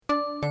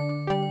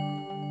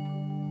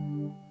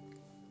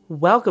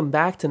Welcome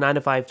back to 9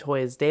 to 5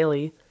 Toys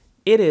Daily.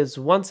 It is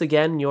once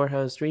again your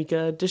host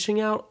Rika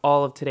dishing out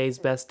all of today's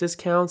best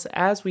discounts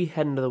as we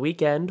head into the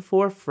weekend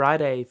for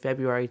Friday,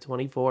 February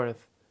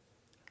 24th.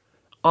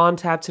 On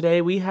tap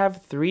today we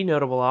have 3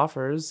 notable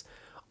offers,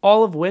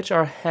 all of which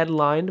are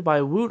headlined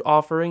by Woot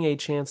offering a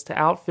chance to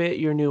outfit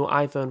your new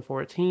iPhone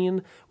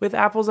 14 with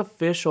Apple's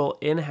official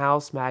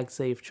in-house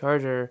MagSafe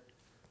charger.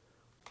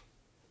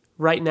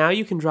 Right now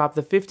you can drop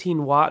the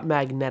 15-watt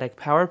magnetic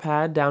power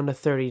pad down to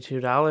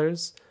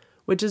 $32,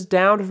 which is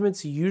down from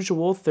its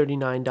usual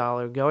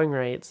 $39 going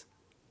rate.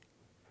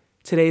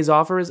 Today's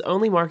offer is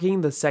only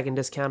marking the second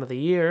discount of the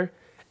year,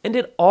 and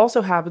it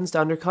also happens to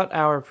undercut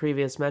our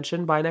previous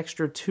mention by an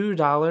extra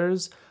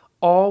 $2,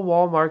 all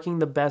while marking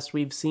the best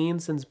we've seen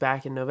since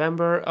back in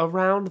November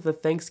around the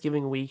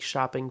Thanksgiving week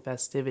shopping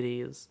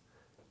festivities.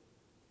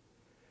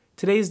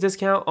 Today's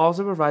discount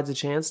also provides a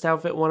chance to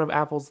outfit one of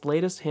Apple's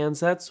latest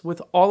handsets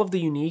with all of the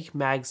unique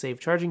MagSafe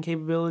charging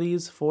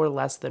capabilities for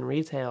less than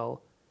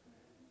retail.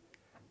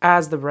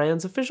 As the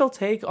brand's official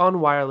take on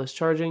wireless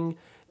charging,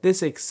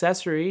 this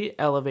accessory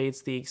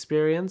elevates the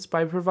experience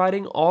by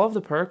providing all of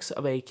the perks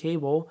of a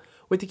cable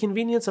with the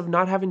convenience of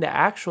not having to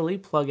actually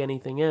plug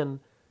anything in.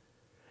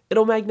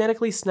 It'll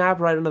magnetically snap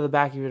right onto the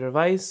back of your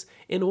device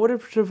in order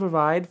to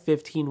provide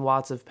 15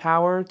 watts of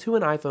power to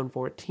an iPhone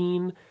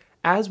 14,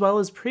 as well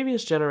as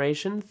previous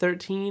generation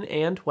 13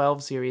 and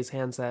 12 series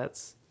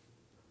handsets.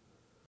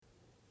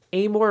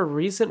 A more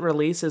recent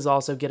release is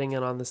also getting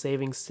in on the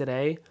savings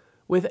today,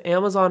 with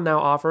Amazon now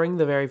offering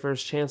the very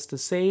first chance to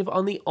save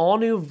on the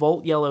all-new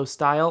Volt Yellow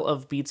style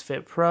of Beats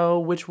Fit Pro,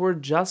 which were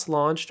just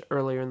launched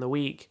earlier in the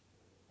week.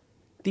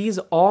 These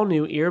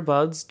all-new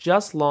earbuds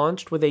just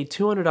launched with a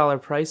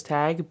 $200 price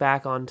tag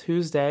back on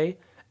Tuesday,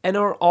 and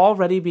are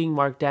already being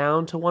marked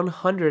down to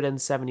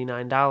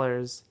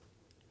 $179.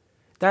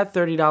 That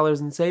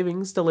 $30 in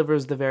savings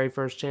delivers the very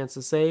first chance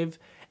to save,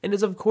 and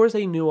is of course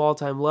a new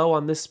all-time low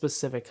on this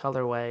specific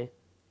colorway.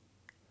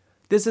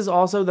 This is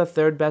also the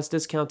third best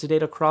discount to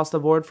date across the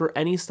board for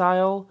any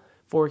style,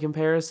 for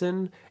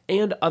comparison,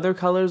 and other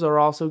colors are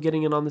also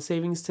getting in on the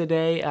savings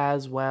today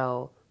as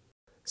well.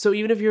 So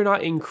even if you're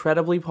not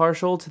incredibly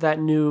partial to that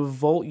new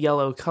Volt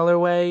Yellow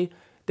colorway,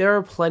 there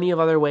are plenty of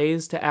other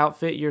ways to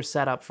outfit your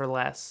setup for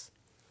less.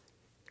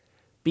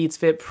 Beats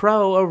Fit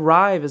Pro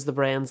arrive as the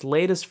brand's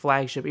latest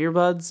flagship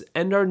earbuds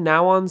and are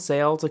now on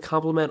sale to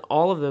complement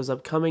all of those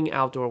upcoming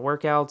outdoor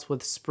workouts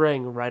with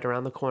spring right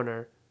around the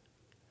corner.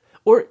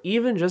 Or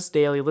even just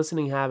daily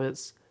listening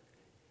habits.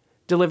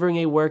 Delivering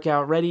a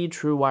workout-ready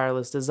true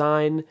wireless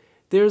design,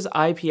 there's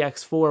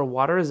IPX4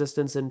 water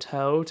resistance in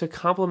tow to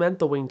complement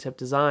the wingtip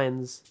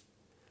designs.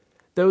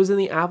 Those in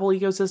the Apple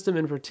ecosystem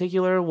in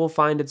particular will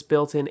find its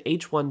built-in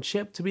H1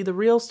 chip to be the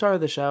real star of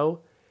the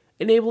show,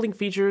 enabling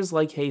features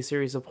like Hey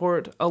Siri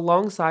support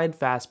alongside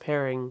fast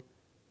pairing.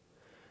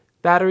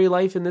 Battery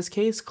life in this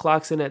case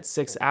clocks in at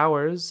 6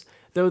 hours,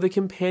 though the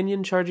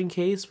companion charging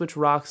case, which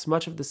rocks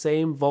much of the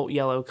same Volt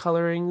Yellow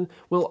coloring,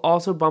 will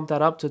also bump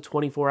that up to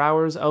 24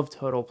 hours of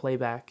total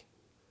playback.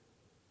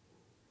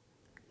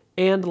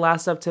 And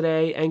last up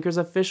today, Anker's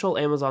official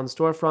Amazon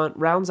storefront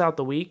rounds out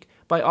the week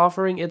by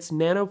offering its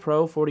Nano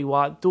Pro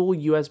 40-watt dual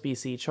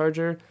USB-C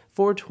charger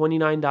for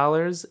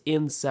 $29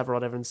 in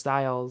several different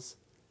styles.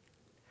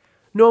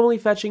 Normally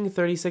fetching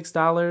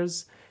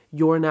 $36,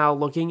 you're now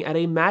looking at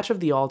a match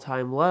of the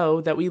all-time low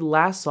that we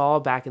last saw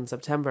back in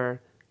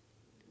September.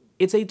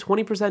 It's a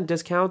 20%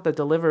 discount that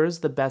delivers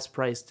the best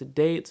price to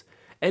date,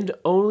 and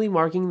only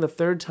marking the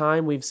third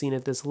time we've seen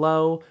it this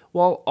low,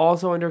 while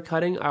also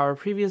undercutting our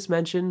previous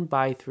mention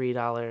by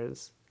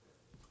 $3.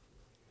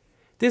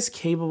 This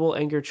capable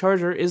Anker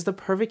charger is the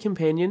perfect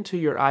companion to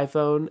your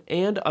iPhone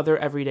and other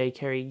everyday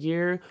carry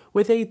gear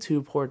with a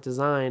 2-port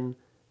design.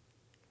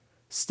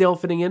 Still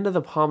fitting into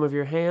the palm of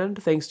your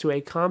hand thanks to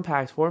a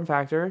compact form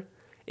factor,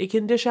 it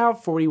can dish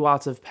out 40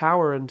 watts of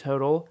power in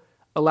total,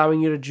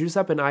 allowing you to juice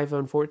up an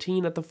iPhone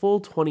 14 at the full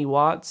 20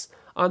 watts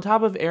on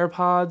top of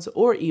AirPods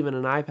or even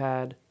an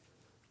iPad.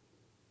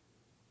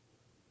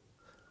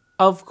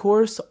 Of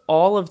course,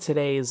 all of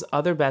today's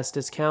other best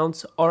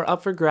discounts are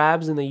up for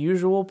grabs in the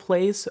usual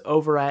place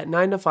over at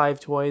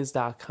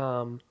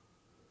 9to5toys.com.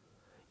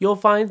 You'll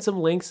find some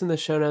links in the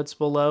show notes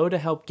below to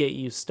help get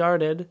you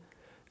started,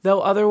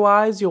 though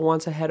otherwise you'll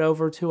want to head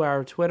over to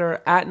our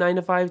Twitter at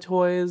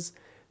 9to5toys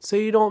so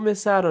you don't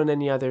miss out on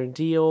any other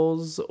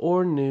deals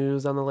or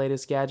news on the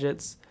latest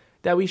gadgets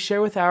that we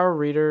share with our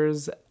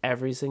readers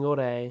every single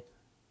day.